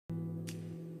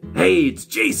Hey, it's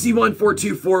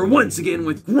JC1424 once again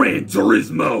with Gran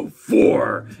Turismo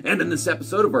 4. And in this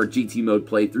episode of our GT mode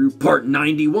playthrough, part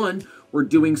 91, we're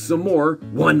doing some more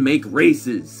one-make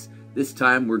races. This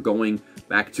time we're going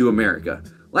back to America.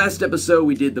 Last episode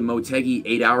we did the Motegi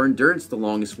 8-hour endurance, the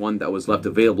longest one that was left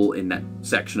available in that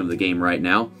section of the game right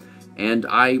now. And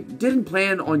I didn't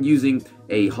plan on using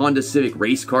a Honda Civic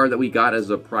race car that we got as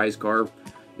a prize car.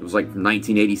 It was like from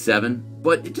 1987,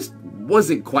 but it just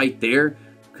wasn't quite there.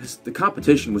 The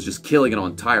competition was just killing it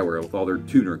on tire wear with all their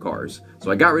tuner cars. So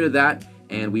I got rid of that,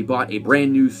 and we bought a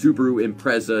brand new Subaru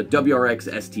Impreza WRX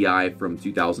STI from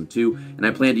 2002, and I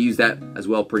plan to use that as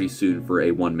well pretty soon for a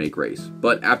one-make race.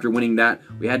 But after winning that,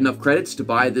 we had enough credits to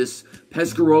buy this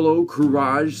Pescarolo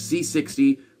Courage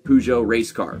C60 Peugeot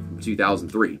race car from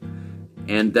 2003.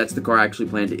 And that's the car I actually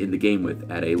plan to end the game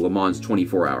with at a Le Mans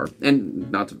 24-hour.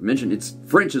 And not to mention, it's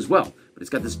French as well. But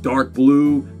it's got this dark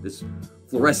blue, this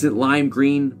fluorescent lime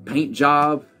green paint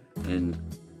job, and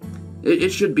it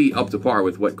should be up to par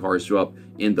with what cars show up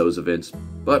in those events.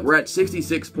 But we're at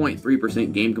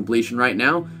 66.3% game completion right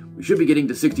now. We should be getting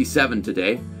to 67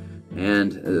 today,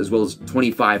 and as well as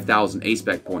 25,000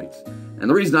 A-Spec points. And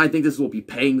the reason I think this will be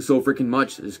paying so freaking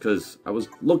much is because I was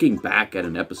looking back at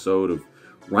an episode of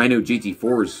Rhino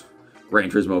GT4's Gran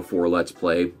Turismo 4 Let's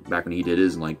Play, back when he did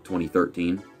his in like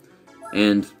 2013.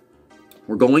 And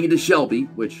we're going into Shelby,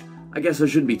 which I guess I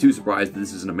shouldn't be too surprised that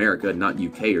this is in America, not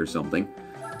UK or something.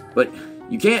 But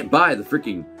you can't buy the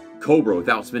freaking Cobra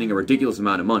without spending a ridiculous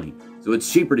amount of money. So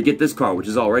it's cheaper to get this car, which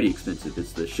is already expensive.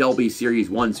 It's the Shelby Series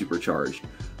 1 Supercharged,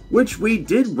 which we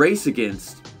did race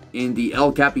against in the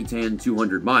El Capitan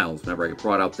 200 miles whenever I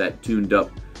brought out that tuned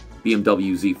up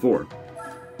BMW Z4.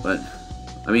 But,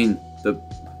 I mean, the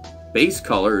base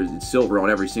color is silver on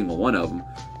every single one of them.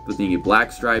 But then you get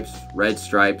black stripes, red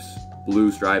stripes,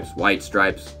 blue stripes, white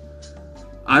stripes.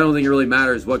 I don't think it really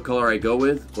matters what color I go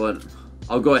with, but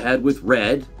I'll go ahead with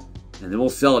red, and then we'll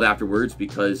sell it afterwards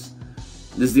because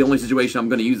this is the only situation I'm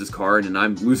going to use this car in, and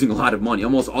I'm losing a lot of money.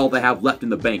 Almost all I have left in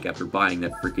the bank after buying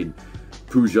that freaking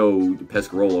Peugeot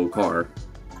Pescarolo car.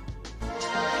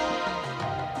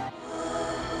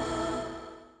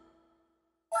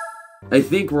 I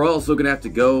think we're also going to have to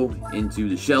go into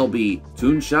the Shelby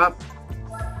Tune Shop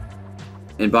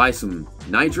and buy some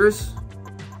nitrous,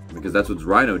 because that's what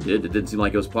Rhino did. It didn't seem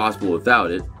like it was possible without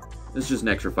it. It's just an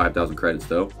extra 5,000 credits,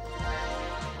 though.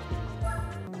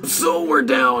 So we're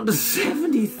down to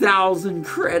 70,000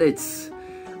 credits.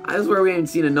 I swear we haven't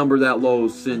seen a number that low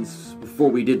since before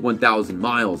we did 1,000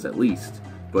 miles, at least.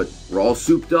 But we're all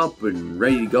souped up and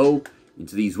ready to go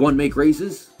into these one-make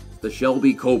races. The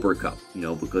Shelby Cobra Cup, you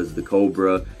know, because the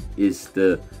Cobra is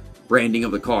the branding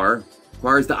of the car.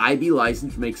 Requires the IB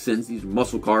license, which makes sense. These are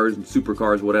muscle cars and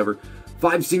supercars, whatever.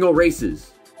 5 single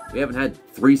races. We haven't had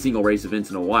 3 single race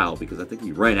events in a while because I think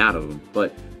we ran out of them.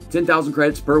 But 10,000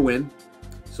 credits per win.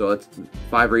 So that's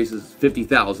 5 races,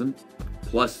 50,000.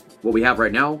 Plus what we have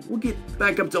right now, we'll get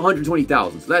back up to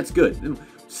 120,000. So that's good. And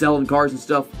selling cars and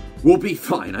stuff, we'll be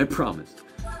fine, I promise.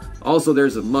 Also,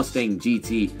 there's a Mustang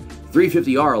GT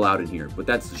 350R allowed in here, but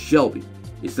that's a Shelby.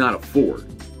 It's not a Ford.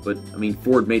 But, I mean,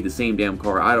 Ford made the same damn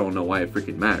car. I don't know why it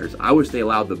freaking matters. I wish they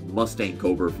allowed the Mustang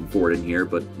Cobra from Ford in here,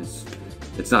 but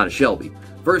it's not a Shelby.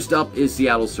 First up is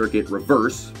Seattle Circuit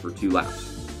Reverse for 2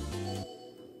 laps.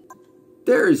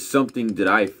 There is something that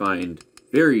I find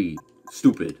very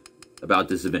stupid about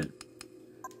this event.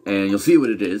 And you'll see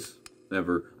what it is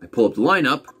whenever I pull up the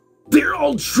lineup. They're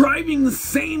all driving the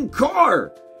same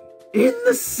car! In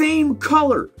the same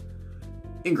color!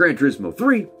 In Gran Turismo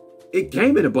 3, it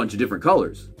came in a bunch of different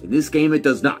colors. In this game, it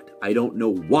does not. I don't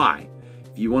know why.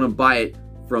 If you want to buy it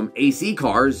from AC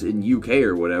cars in UK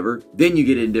or whatever, then you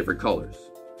get it in different colors.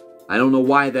 I don't know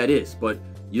why that is, but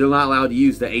you're not allowed to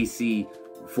use the AC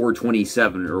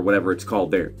 427 or whatever it's called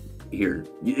there. Here.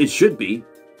 It should be,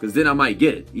 because then I might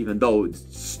get it, even though it's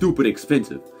stupid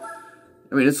expensive.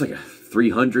 I mean, it's like a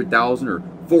 300,000 or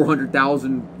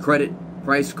 400,000 credit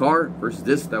price car versus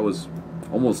this that was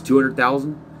almost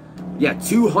 200,000. Yeah,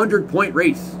 200-point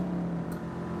race.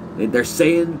 They're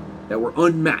saying that we're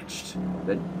unmatched,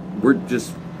 that we're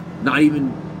just not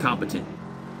even competent.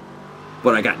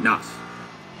 But I got NOS.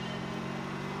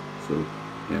 So,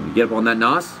 yeah, we get up on that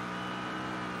NOS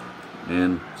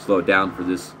and slow it down for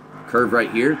this curve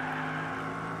right here.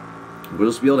 We'll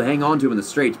just be able to hang on to him in the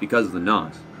straights because of the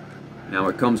NOS. Now,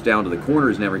 when it comes down to the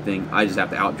corners and everything, I just have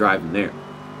to outdrive him there.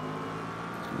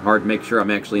 It's hard to make sure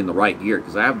I'm actually in the right gear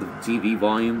because I have the TV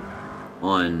volume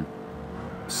on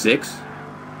 6,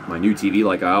 my new TV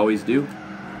like I always do,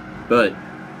 but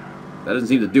that doesn't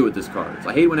seem to do with this car. So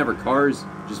I hate whenever cars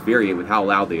just vary with how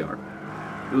loud they are.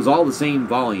 It was all the same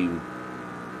volume,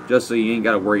 Just so you ain't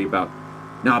got to worry about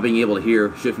not being able to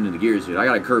hear shifting into gears. Dude, I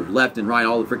got to curve left and right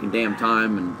all the freaking damn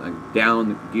time, and down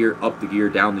the gear, up the gear,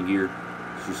 down the gear.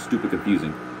 It's just stupid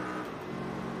confusing.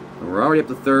 So we're already up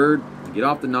to third. Get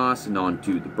off the NOS and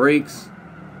onto the brakes.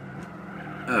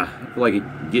 I feel like I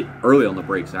can get early on the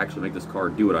brakes to actually make this car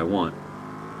do what I want.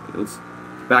 Okay, let's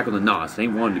get back on the NOS. I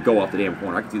ain't wanting to go off the damn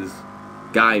corner. I can see this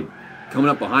guy coming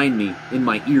up behind me in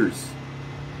my ears.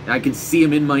 I can see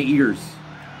him in my ears.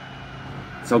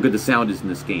 That's how good the sound is in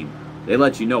this game. They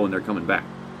let you know when they're coming back.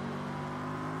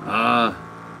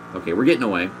 Okay, we're getting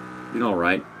away. Doing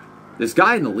alright. This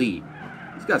guy in the lead,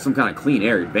 he's got some kind of clean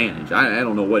air advantage. I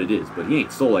don't know what it is, but he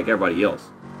ain't slow like everybody else.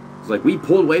 It's like we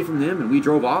pulled away from them and we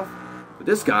drove off. But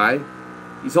this guy,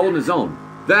 he's holding his own.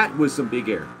 That was some big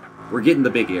air. We're getting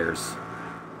the big airs.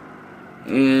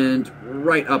 And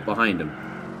right up behind him.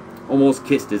 Almost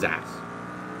kissed his ass.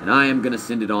 And I am going to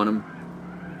send it on him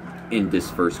in this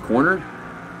first corner.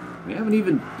 We haven't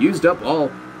even used up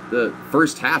all the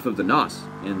first half of the NOS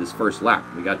in this first lap.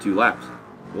 We got 2 laps.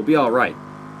 We'll be alright.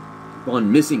 Keep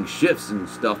on missing shifts and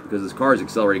stuff because this car is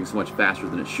accelerating so much faster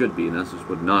than it should be, and that's just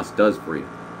what NOS does for you.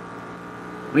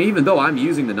 I mean, even though I'm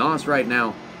using the NOS right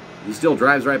now, he still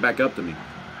drives right back up to me.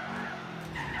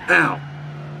 Ow!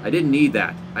 I didn't need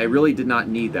that. I really did not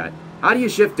need that. How do you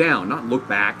shift down? Not look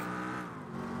back.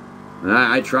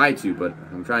 I try to, but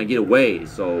I'm trying to get away,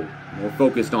 so I'm more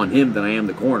focused on him than I am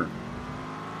the corner.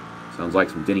 Sounds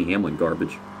like some Denny Hamlin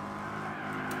garbage.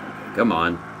 Okay, come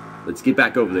on. Let's get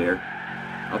back over there.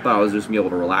 I thought I was just going to be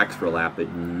able to relax for a lap, but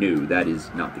no, that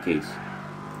is not the case.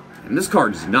 And this car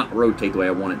does not rotate the way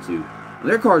I want it to. And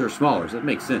their cars are smaller, so that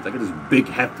makes sense. I got this big,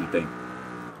 hefty thing.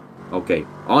 Okay,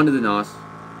 onto the NOS.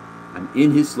 I'm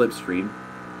in his slipstream.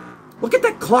 Look at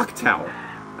that clock tower.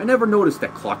 I never noticed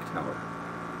that clock tower.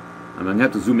 I'm going to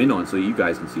have to zoom in on so you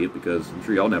guys can see it, because I'm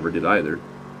sure y'all never did either.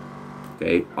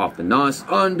 Okay, off the NOS,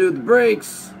 undo the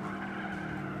brakes.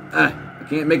 I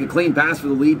can't make a clean pass for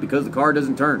the lead because the car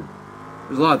doesn't turn.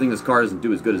 There's a lot of things this car doesn't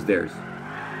do as good as theirs.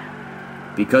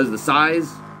 Because of the size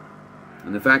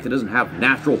and the fact it doesn't have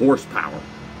natural horsepower.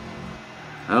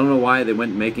 I don't know why they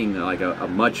went making like a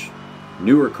much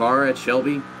newer car at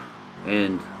Shelby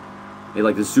and made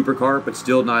like this supercar, but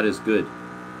still not as good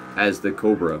as the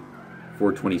Cobra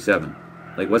 427.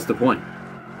 Like, what's the point?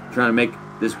 You're trying to make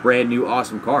this brand new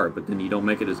awesome car, but then you don't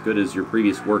make it as good as your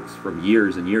previous works from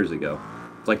years and years ago.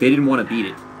 It's like they didn't want to beat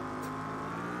it.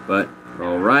 But,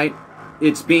 alright.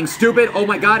 It's being stupid. Oh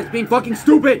my god, it's being fucking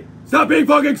stupid! Stop being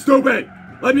fucking stupid!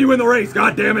 Let me win the race,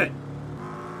 god damn it!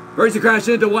 First you crash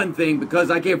into one thing because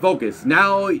I can't focus.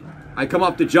 Now I come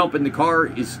up to jump and the car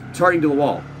is turning to the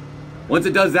wall. Once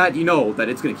it does that, you know that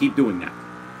it's going to keep doing that.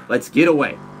 Let's get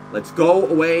away. Let's go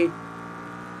away.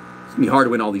 It's going to be hard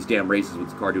to win all these damn races with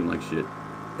the car doing like shit.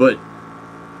 But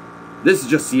this is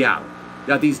just Seattle.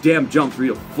 Got these damn jumps for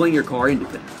you to fling your car into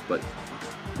things. But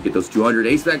you get those 200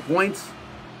 A-Spec points.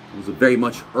 Those are very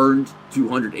much earned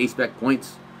 200 A-Spec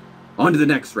points. On to the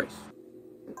next race.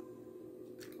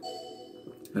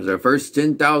 There's our first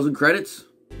 10,000 credits.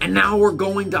 And now we're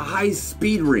going to high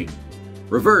speed ring.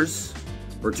 Reverse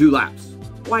for 2 laps.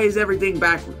 Why is everything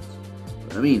backwards?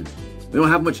 I mean, we don't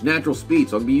have much natural speed,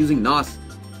 so I'll be using NOS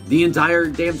the entire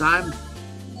damn time.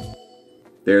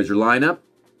 There's your lineup.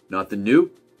 Nothing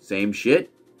new. Same shit.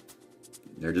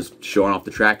 They're just showing off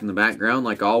the track in the background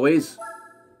like always.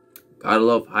 Gotta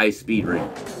love high speed ring.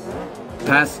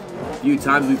 Past few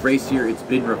times we've raced here, it's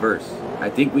been reverse. I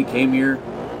think we came here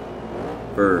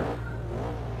for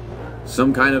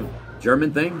some kind of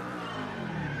German thing.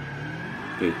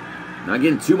 Okay, not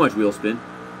getting too much wheel spin.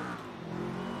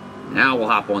 Now we'll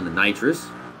hop on the nitrous.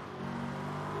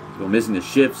 Still missing the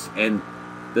shifts, and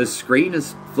the screen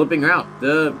is flipping out.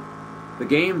 The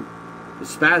game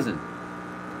is spazzing.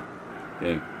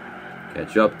 Okay,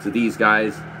 catch up to these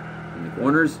guys in the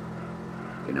corners.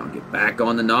 Okay, now get back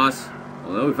on the NOS.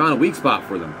 Although we found a weak spot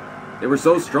for them. They were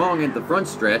so strong at the front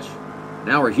stretch.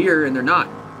 Now we're here and they're not.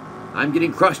 I'm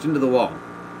getting crushed into the wall.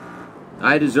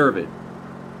 I deserve it.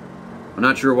 I'm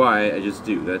not sure why, I just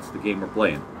do. That's the game we're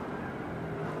playing.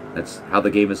 That's how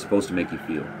the game is supposed to make you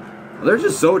feel. Well, they're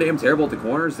just so damn terrible at the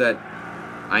corners that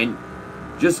I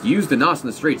just use the NOS in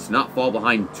the straights to not fall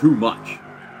behind too much.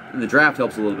 And the draft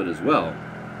helps a little bit as well.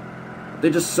 They're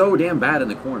just so damn bad in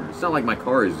the corners. It's not like my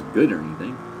car is good or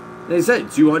anything. They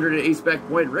said 200 A-Spec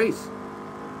point race.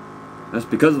 That's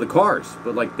because of the cars.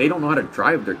 But, like, they don't know how to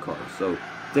drive their cars. So,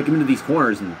 take them into these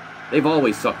corners, and they've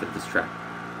always sucked at this track.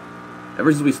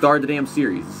 Ever since we started the damn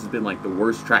series, this has been, like, the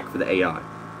worst track for the AI.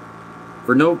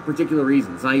 For no particular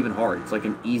reason. It's not even hard. It's like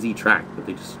an easy track, but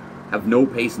they just have no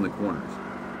pace in the corners.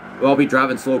 Well, I'll be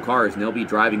driving slow cars, and they'll be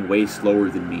driving way slower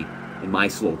than me. in my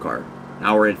slow car.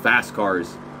 Now we're in fast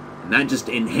cars, and that just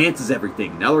enhances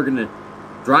everything. Now we're gonna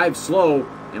drive slow,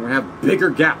 and we're gonna have bigger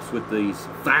gaps with these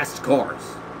fast cars.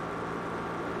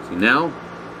 See, now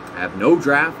I have no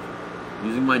draft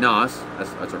using my NOS.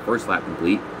 That's our first lap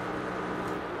complete.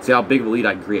 See how big of a lead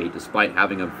I can create despite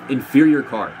having an inferior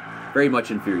car. Very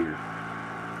much inferior.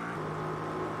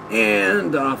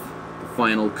 And off the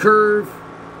final curve.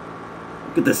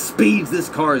 Look at the speeds this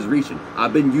car is reaching.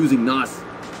 I've been using NOS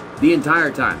the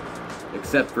entire time,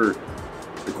 except for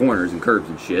the corners and curves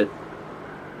and shit.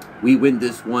 We win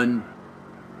this one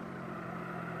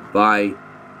by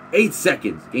 8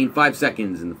 seconds. Gain 5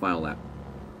 seconds in the final lap.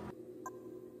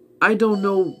 I don't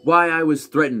know why I was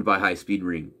threatened by High Speed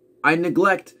Ring. I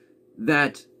neglect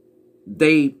that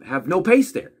they have no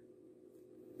pace there.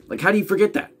 Like, how do you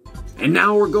forget that? And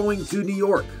now we're going to New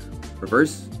York.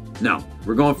 Reverse? No,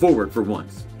 we're going forward for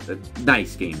once. That's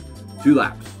nice game. 2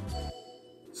 laps.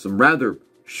 Some rather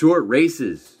short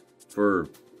races for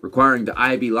requiring the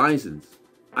IB license.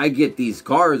 I get these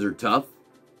cars are tough,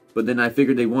 but then I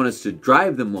figured they want us to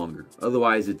drive them longer.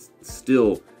 Otherwise, it's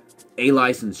still A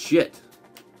license shit.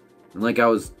 And like I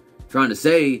was trying to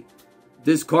say,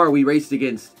 this car we raced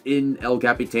against in El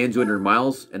Capitan 200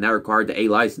 miles, and that required the A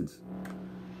license.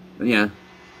 And yeah,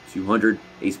 200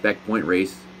 A-spec point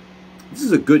race. This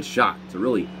is a good shot to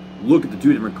really look at the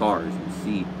 2 different cars and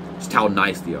see just how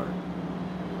nice they are.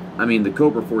 I mean, the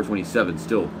Cobra 427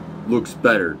 still looks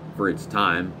better for its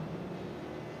time.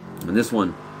 And this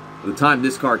one, by the time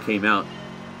this car came out,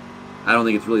 I don't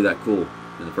think it's really that cool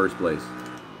in the first place.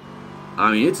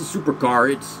 I mean, it's a supercar.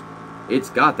 It's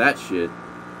got that shit.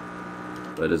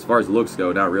 But as far as the looks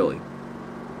go, not really.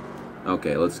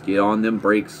 Okay, let's get on them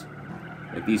brakes.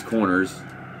 Like these corners.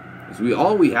 Because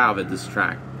all we have at this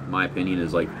track, in my opinion,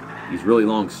 is like these really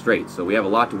long straights. So we have a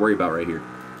lot to worry about right here.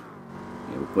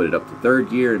 Yeah, we'll put it up to 3rd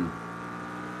gear. And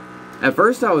at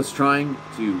first I was trying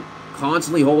to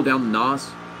constantly hold down the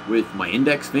NOS with my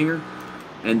index finger.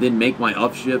 And then make my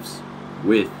upshifts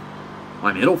with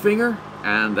my middle finger.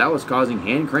 And that was causing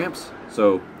hand cramps.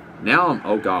 So now I'm...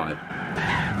 Oh God.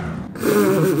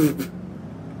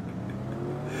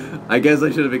 I guess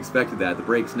I should have expected that. The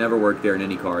brakes never work there in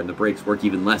any car, and the brakes work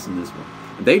even less in this one.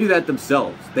 And they do that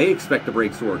themselves. They expect the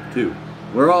brakes to work too.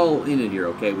 We're all in it here,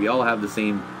 okay? We all have the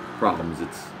same problems.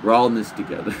 We're all in this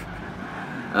together.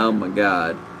 Oh my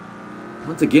God.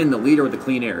 Once again, the leader with the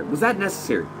clean air. Was that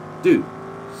necessary? Dude,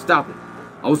 stop it.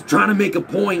 I was trying to make a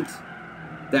point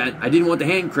that I didn't want the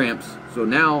hand cramps, so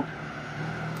now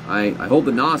I hold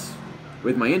the NOS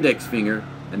with my index finger,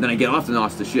 and then I get off the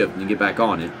NOS to shift and then get back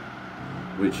on it.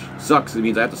 Which sucks. It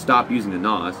means I have to stop using the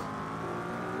NOS.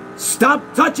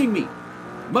 Stop touching me!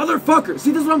 Motherfucker!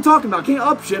 See, this is what I'm talking about. I can't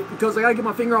upshift because I gotta get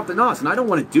my finger off the NOS, and I don't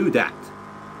want to do that.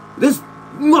 This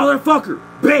motherfucker!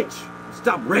 Bitch!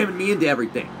 Stop ramming me into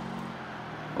everything.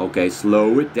 Okay,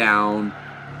 slow it down.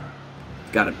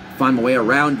 Gotta find my way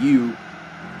around you.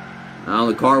 Now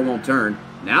the car won't turn.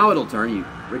 Now it'll turn. You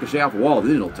ricochet off a wall,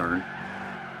 then it'll turn.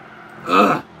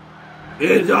 Ugh!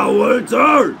 It don't want to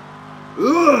turn!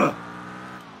 Ugh!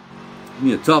 I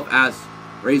mean, a tough-ass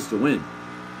race to win.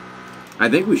 I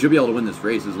think we should be able to win this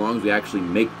race as long as we actually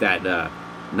make that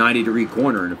 90-degree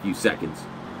corner in a few seconds.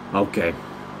 Okay,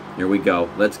 here we go.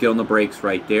 Let's get on the brakes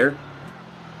right there.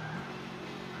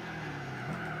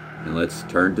 And let's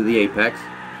turn to the apex.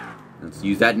 Let's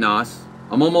use that NOS.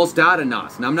 I'm almost out of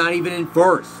NOS, and I'm not even in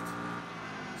first.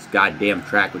 This goddamn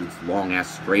track with its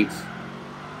long-ass straights.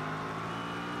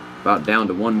 About down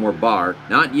to 1 more bar.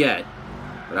 Not yet,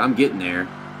 but I'm getting there.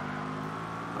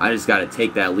 I just got to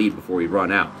take that lead before we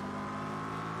run out.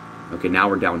 Okay, now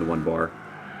we're down to 1 bar.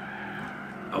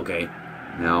 Okay,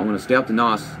 now I'm going to stay up to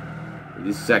NOS for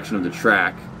this section of the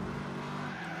track.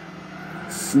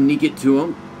 Sneak it to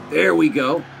him. There we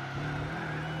go.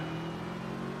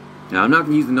 Now, I'm not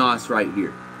going to use the NOS right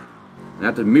here. I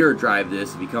have to mirror drive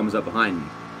this if he comes up behind me.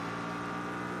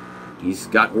 He's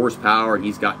got horsepower and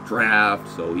he's got draft,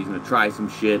 so he's going to try some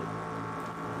shit.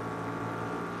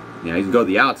 Yeah, he's going to go to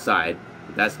the outside,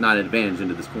 but that's not an advantage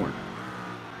into this corner.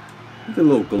 Look at the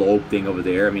little globe thing over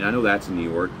there. I mean, I know that's in New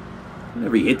York.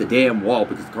 Whenever you hit the damn wall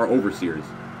because the car oversteers.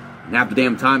 And half the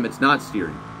damn time it's not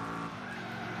steering.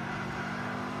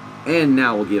 And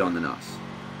now we'll get on the NOS.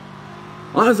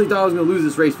 Honestly, thought I was going to lose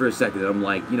this race for a second. I'm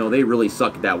like, you know, they really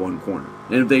suck at that one corner.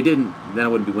 And if they didn't, then I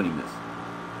wouldn't be winning this.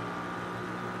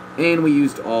 And we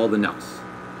used all the NOS.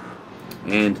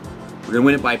 And we're going to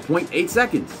win it by 0.8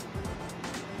 seconds.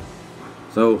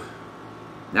 So,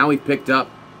 now we've picked up,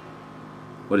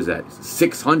 what is that,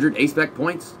 600 A-spec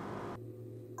points?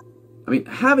 I mean,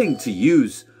 having to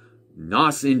use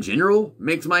NOS in general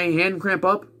makes my hand cramp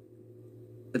up.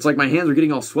 It's like my hands are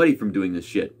getting all sweaty from doing this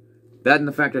shit. That and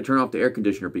the fact I turn off the air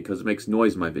conditioner because it makes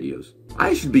noise in my videos.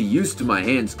 I should be used to my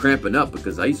hands cramping up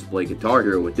because I used to play Guitar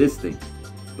Hero with this thing.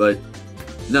 But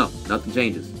no, nothing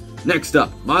changes. Next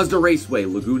up, Mazda Raceway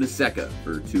Laguna Seca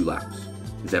for 2 laps.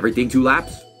 Is everything 2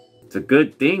 laps? It's a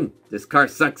good thing. This car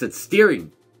sucks at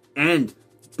steering and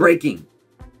braking.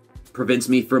 Prevents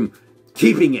me from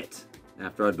keeping it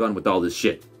after I'm done with all this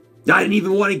shit. I didn't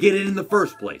even want to get it in the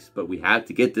first place, but we had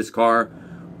to get this car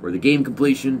for the game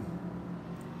completion.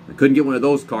 I couldn't get one of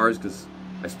those cars because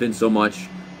I spend so much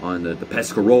on the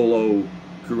Pescarolo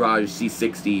Courage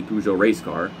C60 Peugeot race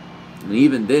car. And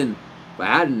even then, if I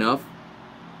had enough,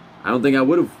 I don't think I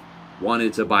would have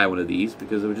wanted to buy one of these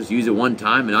because I would just use it one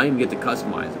time and I didn't even get to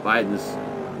customize. If I had this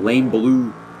lame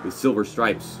blue with silver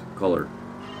stripes color.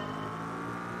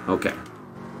 Okay.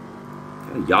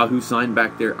 Got a Yahoo sign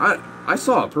back there. I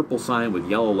saw a purple sign with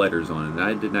yellow letters on it and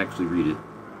I didn't actually read it.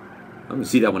 I'm going to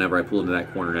see that whenever I pull into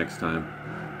that corner next time.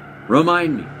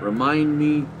 Remind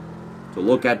me to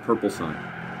look at purple sign.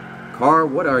 Car,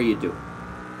 what are you doing?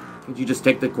 Can't you just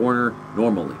take the corner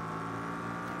normally?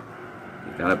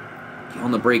 You gotta get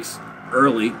on the brakes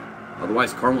early,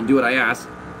 otherwise car won't do what I ask.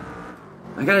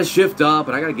 I gotta shift up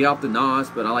and I gotta get off the NOS,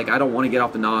 but I don't want to get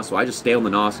off the NOS, so I just stay on the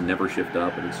NOS and never shift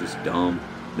up, and it's just dumb.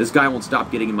 This guy won't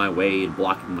stop getting in my way and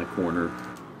blocking my corner.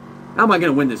 How am I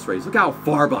gonna win this race? Look how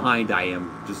far behind I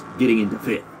am, just getting into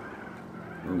 5th.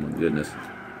 Oh my goodness.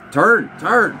 Turn!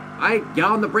 I get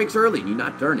on the brakes early and you're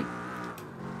not turning.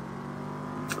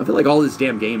 I feel like all this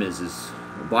damn game is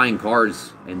buying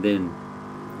cars and then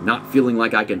not feeling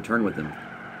like I can turn with them.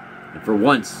 And for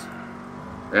once,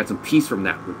 I got some peace from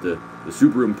that with the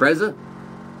Subaru Impreza,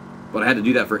 but I had to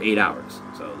do that for 8 hours.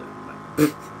 So,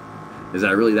 is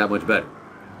that really that much better?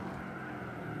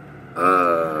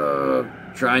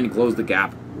 Trying to close the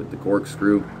gap with the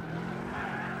corkscrew.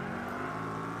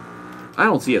 I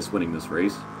don't see us winning this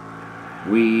race.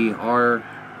 We are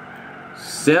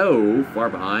so far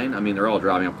behind. I mean, they're all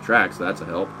driving off the track, so that's a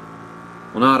help.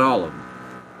 Well, not all of them.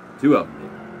 2 of them.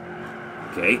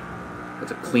 Okay.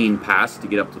 That's a clean pass to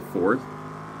get up to 4th.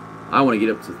 I want to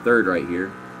get up to 3rd right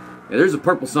here. Yeah, there's a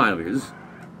purple sign over here.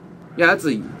 Yeah, that's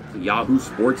a Yahoo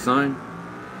Sports sign.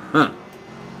 Huh.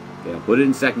 Okay, I'll put it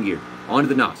in 2nd gear. Onto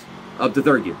the NOS. Up to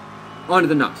 3rd gear. Onto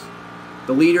the NOS.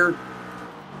 The leader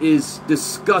is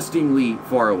disgustingly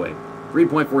far away.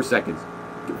 3.4 seconds.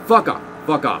 Fuck off.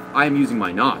 Fuck off. I am using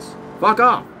my NOS. Fuck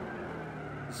off.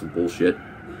 Some bullshit.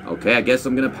 Okay, I guess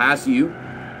I'm gonna pass you.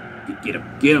 Get him.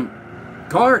 Get him.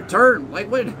 Car, turn. Like,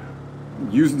 what? I'm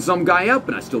using some guy up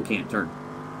and I still can't turn.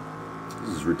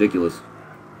 This is ridiculous.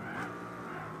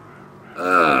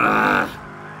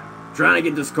 Trying to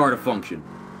get this car to function.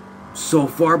 I'm so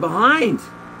far behind.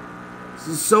 This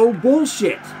is so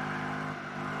bullshit.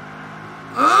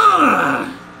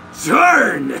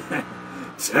 Turn!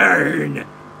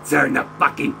 Turn the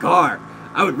fucking car.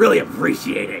 I would really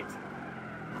appreciate it.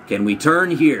 Can we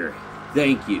turn here?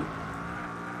 Thank you.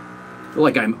 I feel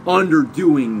like I'm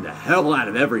underdoing the hell out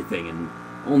of everything, and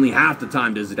only half the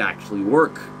time does it actually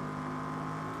work.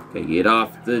 Okay, get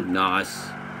off the NOS.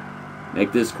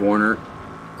 Make this corner.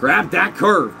 Grab that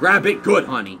curve. Grab it good,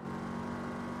 honey.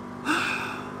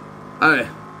 Alright.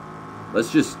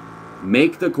 Let's just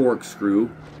make the corkscrew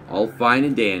all fine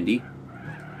and dandy.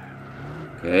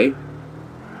 Okay.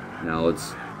 Now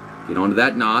let's get onto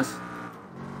that NOS.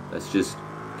 Let's just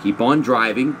keep on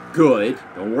driving. Good.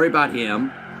 Don't worry about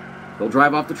him. He'll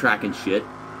drive off the track and shit.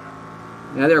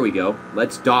 Yeah, there we go.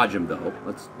 Let's dodge him, though.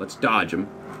 Let's dodge him.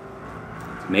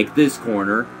 Let's make this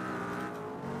corner.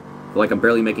 I feel like I'm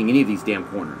barely making any of these damn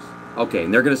corners. Okay,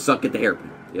 and they're going to suck at the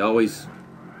hairpin. They always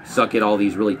suck at all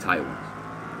these really tight ones.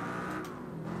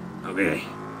 Okay.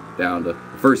 Down to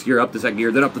first gear, up to 2nd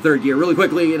gear, then up to 3rd gear really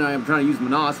quickly, and I'm trying to use my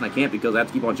NOS, and I can't because I have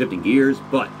to keep on shifting gears,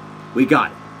 but we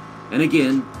got it. And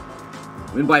again,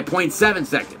 win by 0.7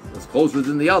 seconds. That's closer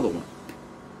than the other one.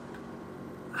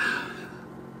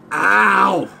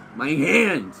 Ow! My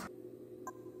hands!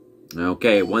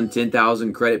 Okay,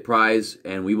 110,000 credit prize,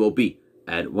 and we will be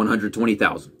at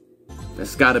 120,000.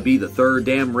 That's gotta be the 3rd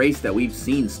damn race that we've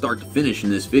seen start to finish in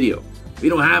this video. We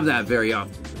don't have that very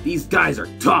often. These guys are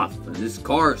tough, and this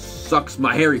car sucks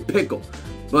my hairy pickle.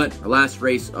 But our last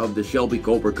race of the Shelby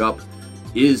Cobra Cup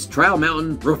is Trial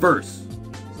Mountain Reverse.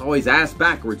 It's always ass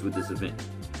backwards with this event.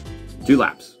 2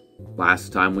 laps.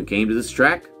 Last time we came to this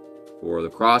track for the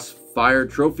Crossfire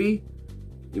Trophy,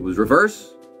 it was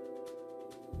reverse.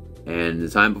 And the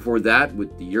time before that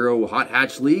with the Euro Hot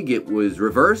Hatch League, it was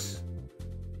reverse.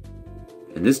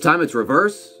 And this time it's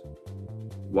reverse.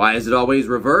 Why is it always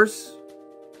reverse?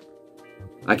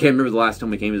 I can't remember the last time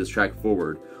we came to this track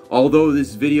forward. Although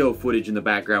this video footage in the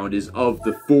background is of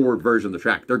the forward version of the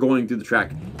track. They're going through the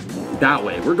track that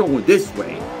way. We're going this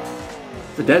way.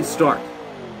 It's a dead start.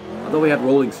 Although we had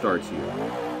rolling starts here.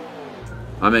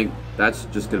 I mean, that's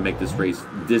just going to make this race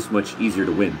this much easier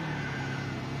to win.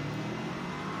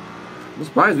 I'm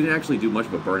surprised we didn't actually do much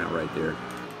of a burnout right there.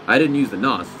 I didn't use the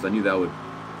NOS because I knew that would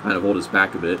kind of hold us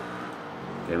back a bit.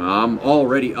 Okay, well, I'm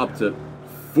already up to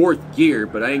 4th gear,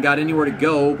 but I ain't got anywhere to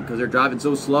go because they're driving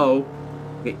so slow.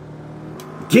 Okay,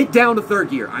 get down to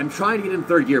 3rd gear. I'm trying to get into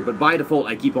 3rd gear, but by default,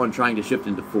 I keep on trying to shift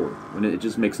into 4th, when it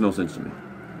just makes no sense to me.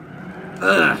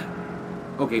 Ugh.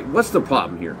 Okay, what's the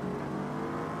problem here?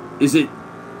 Is it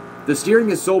the steering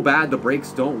is so bad the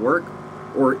brakes don't work?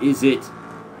 Or is it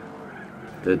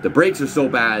the brakes are so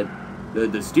bad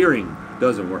the steering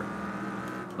doesn't work?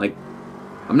 Like,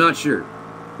 I'm not sure.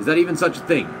 Is that even such a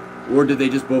thing? Or do they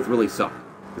just both really suck?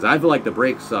 Because I feel like the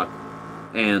brakes suck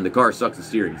and the car sucks the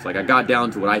steering. It's like I got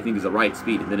down to what I think is the right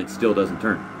speed and then it still doesn't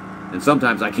turn. And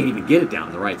sometimes I can't even get it down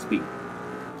to the right speed.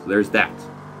 So there's that.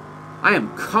 I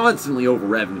am constantly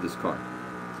over-revving with this car.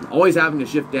 I'm always having to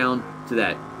shift down to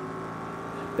that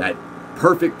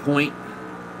perfect point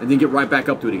and then get right back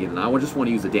up to it again. And I just want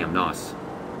to use the damn NOS.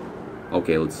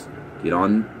 Okay, let's get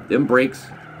on them brakes.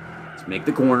 Let's make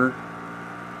the corner.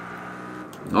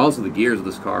 And also, the gears of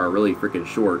this car are really freaking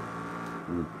short.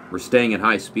 We're staying at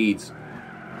high speeds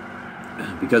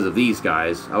because of these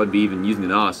guys. I would be even using the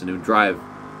NOS and it would drive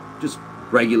just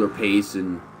regular pace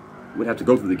and would have to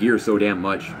go through the gears so damn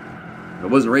much. I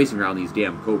wasn't racing around these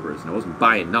damn Cobras, and I wasn't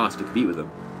buying NOS to compete with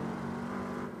them.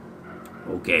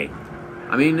 Okay.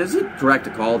 I mean, is it correct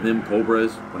to call them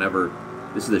Cobras whenever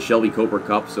this is the Shelby Cobra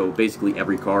Cup, so basically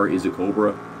every car is a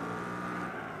Cobra?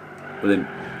 But then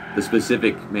the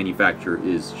specific manufacturer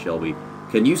is Shelby.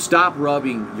 Can you stop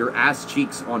rubbing your ass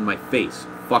cheeks on my face,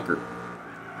 fucker?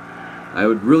 I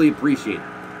would really appreciate it.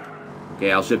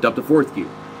 Okay, I'll shift up to 4th gear.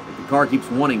 If the car keeps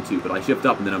wanting to, but I shift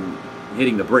up and then I'm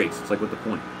hitting the brakes. It's like, what's the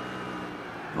point?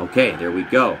 Okay, there we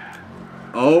go.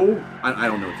 Oh, I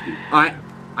don't know what to do.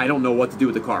 I don't know what to do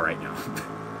with the car right now.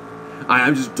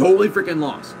 I'm just totally freaking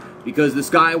lost. Because this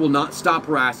guy will not stop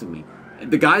harassing me.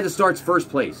 The guy that starts 1st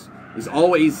place is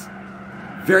always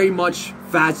very much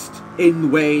fast in the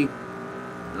way.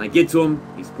 And I get to him,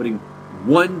 he's putting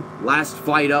one last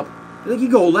fight up. Like, you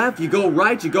go left, you go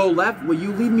right, you go left. Well,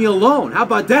 you leave me alone. How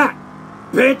about that?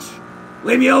 Bitch!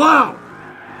 Leave me alone!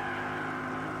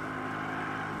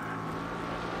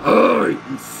 I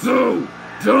am so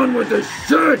done with this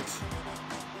shit!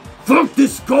 Fuck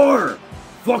this car!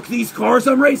 Fuck these cars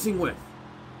I'm racing with!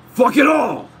 Fuck it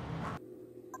all!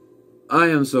 I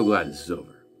am so glad this is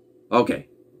over. Okay,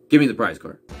 give me the prize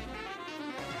card.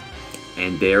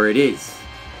 And there it is.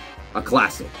 A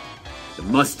classic. The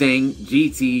Mustang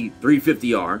GT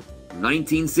 350R,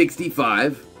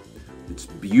 1965. It's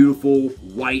beautiful,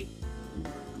 white,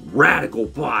 radical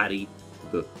body.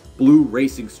 The blue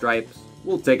racing stripes.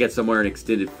 We'll take it somewhere in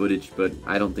extended footage, but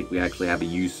I don't think we actually have a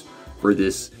use for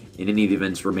this in any of the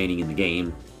events remaining in the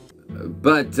game.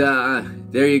 But,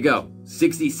 there you go.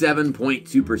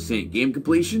 67.2% game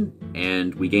completion,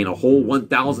 and we gain a whole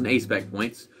 1,000 A-Spec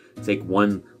points. Take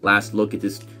one last look at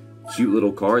this cute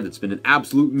little car that's been an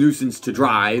absolute nuisance to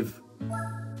drive.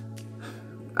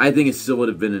 I think it still would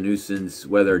have been a nuisance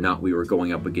whether or not we were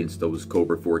going up against those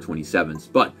Cobra 427s.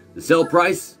 But the sale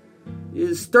price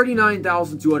is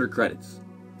 39,200 credits.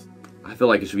 I feel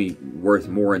like it should be worth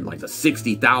more in like the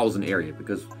 60,000 area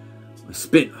because I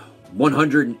spent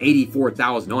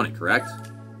 184,000 on it, correct?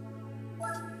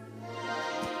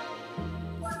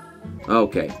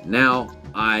 Okay, now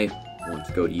I want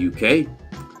to go to UK.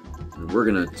 And we're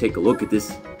gonna take a look at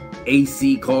this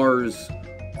AC Cars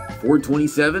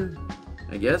 427,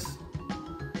 I guess.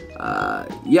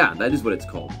 Yeah, that is what it's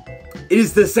called. It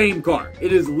is the same car.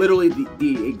 It is literally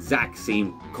the exact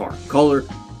same car. Color,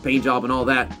 paint job, and all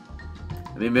that.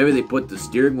 I mean, maybe they put the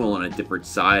steering wheel on a different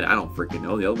side. I don't freaking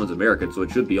know. The other one's American, so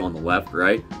it should be on the left,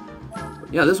 right?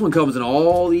 But yeah, this one comes in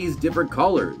all these different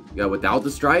colors. You got without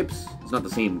the stripes. It's not the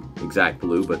same exact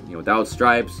blue, but you know, without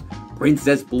stripes.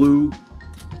 Princess blue.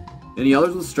 Any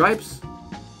others with stripes?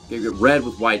 You get red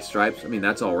with white stripes. I mean,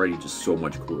 that's already just so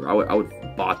much cooler. I would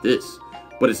have bought this,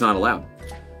 but it's not allowed.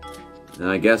 And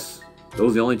I guess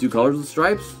those are the only two colors with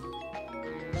stripes?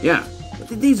 Yeah, but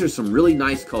these are some really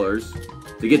nice colors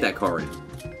to get that car in.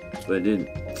 But it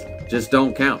didn't. Just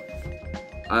don't count.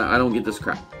 I don't get this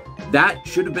crap. That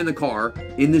should have been the car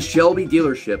in the Shelby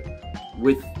dealership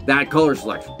with that color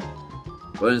selection.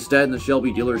 But instead, in the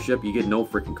Shelby dealership, you get no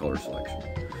freaking color selection.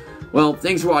 Well,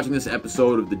 thanks for watching this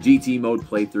episode of the GT mode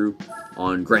playthrough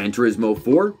on Gran Turismo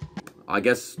 4. I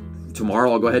guess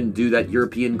tomorrow I'll go ahead and do that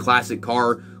European classic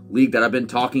car league that I've been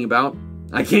talking about,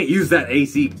 I can't use that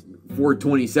AC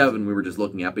 427 we were just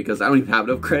looking at because I don't even have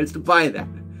enough credits to buy that.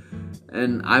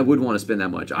 And I would want to spend that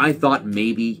much. I thought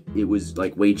maybe it was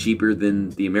like way cheaper than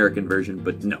the American version,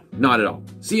 but no, not at all.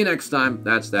 See you next time.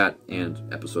 That's that, and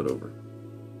episode over.